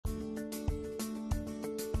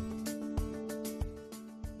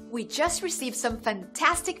We just received some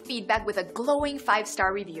fantastic feedback with a glowing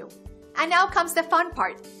 5-star review. And now comes the fun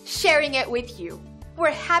part, sharing it with you.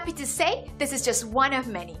 We're happy to say this is just one of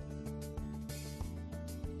many.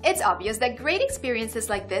 It's obvious that great experiences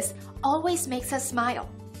like this always makes us smile.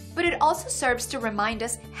 But it also serves to remind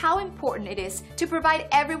us how important it is to provide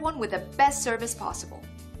everyone with the best service possible.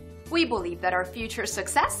 We believe that our future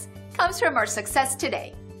success comes from our success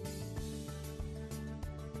today.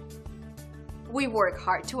 We work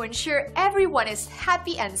hard to ensure everyone is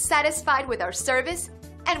happy and satisfied with our service,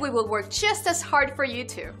 and we will work just as hard for you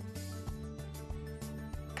too.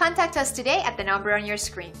 Contact us today at the number on your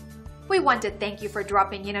screen. We want to thank you for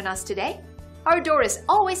dropping in on us today. Our door is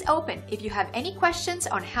always open if you have any questions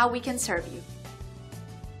on how we can serve you.